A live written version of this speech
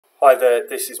Hi there,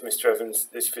 this is Mr. Evans.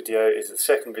 This video is the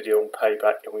second video on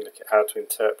payback, and we look at how to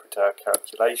interpret our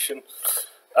calculation.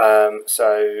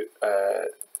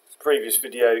 Previous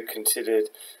video considered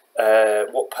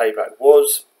what payback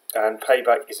was, and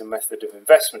payback is a method of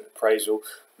investment appraisal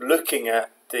looking at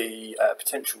the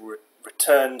potential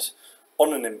returns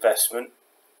on an investment,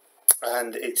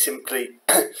 and it simply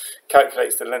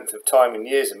calculates the length of time in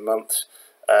years and months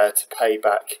to pay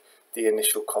back the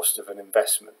initial cost of an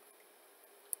investment.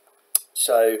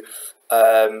 So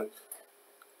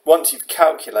once you've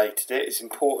calculated it, it's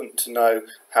important to know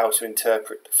how to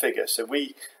interpret the figure. So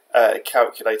we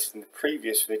calculated in the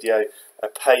previous video a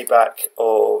payback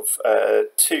of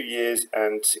 2 years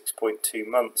and 6.2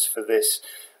 months for this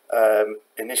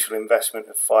initial investment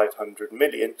of 500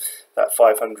 million. That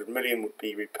 500 million would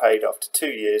be repaid after 2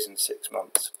 years and 6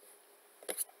 months.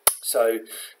 So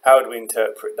how do we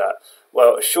interpret that?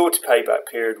 Well, a shorter payback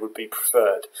period would be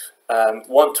preferred.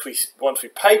 Once we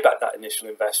pay back that initial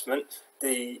investment,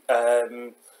 the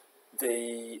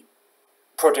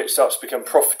project starts to become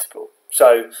profitable.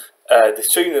 So the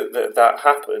sooner that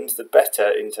happens, the better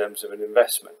in terms of an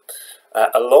investment.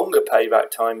 A longer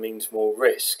payback time means more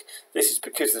risk. This is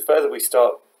because the further we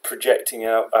start projecting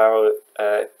out our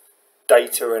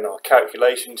data and our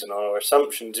calculations and our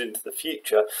assumptions into the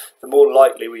future, the more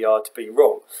likely we are to be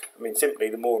wrong. I mean, simply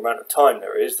the more amount of time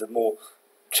there is, the more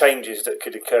changes that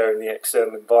could occur in the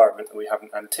external environment that we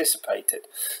haven't anticipated.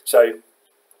 So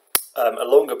a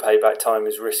longer payback time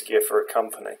is riskier for a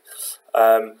company.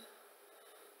 When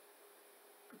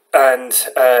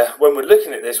we're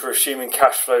looking at this, we're assuming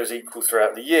cash flows equal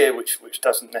throughout the year, which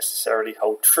doesn't necessarily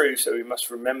hold true. So we must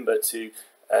remember to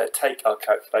take our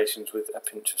calculations with a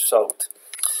pinch of salt.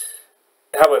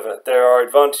 However, there are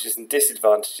advantages and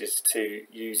disadvantages to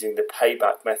using the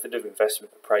payback method of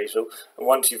investment appraisal, and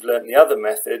once you've learnt the other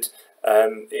method,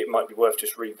 it might be worth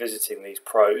just revisiting these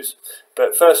pros.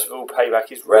 But first of all,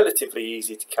 payback is relatively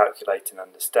easy to calculate and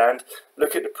understand.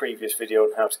 Look at the previous video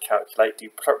on how to calculate, do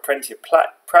plenty of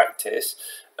practice,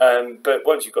 but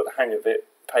once you've got the hang of it,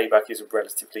 payback is a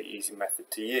relatively easy method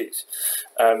to use.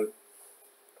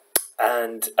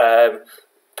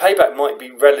 Payback might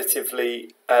be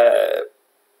relatively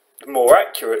more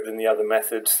accurate than the other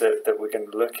methods that we're going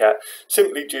to look at,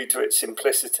 simply due to its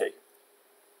simplicity.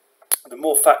 The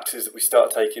more factors that we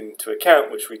start taking into account,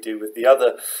 which we do with the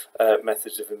other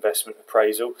methods of investment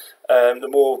appraisal, the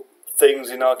more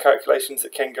things in our calculations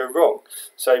that can go wrong.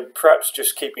 So perhaps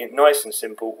just keeping it nice and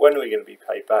simple, when are we going to be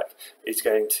paid back, is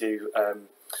going to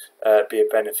be a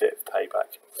benefit of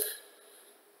payback.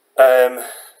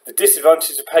 The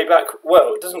disadvantages of payback,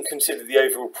 well, it doesn't consider the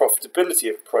overall profitability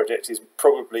of a project is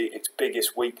probably its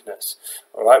biggest weakness.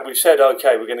 All right, we've said,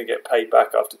 okay, we're going to get paid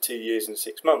back after 2 years and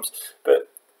 6 months,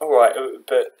 but all right,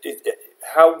 but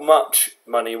how much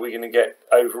money are we going to get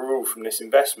overall from this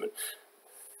investment?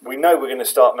 We know we're going to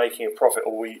start making a profit,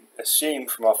 or we assume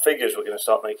from our figures we're going to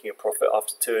start making a profit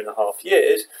after 2.5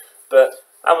 years, but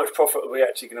how much profit are we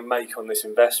actually going to make on this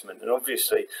investment? And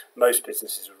obviously most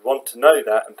businesses would want to know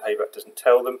that, and payback doesn't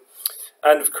tell them.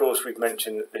 And of course we've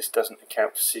mentioned that this doesn't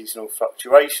account for seasonal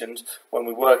fluctuations. When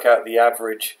we work out the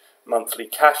average monthly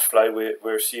cash flow,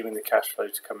 we're assuming the cash flow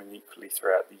to come in equally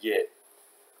throughout the year.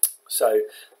 So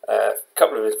a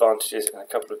couple of advantages and a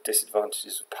couple of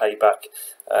disadvantages of payback,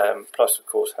 plus of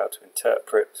course how to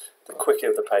interpret. The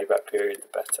quicker the payback period, the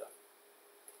better.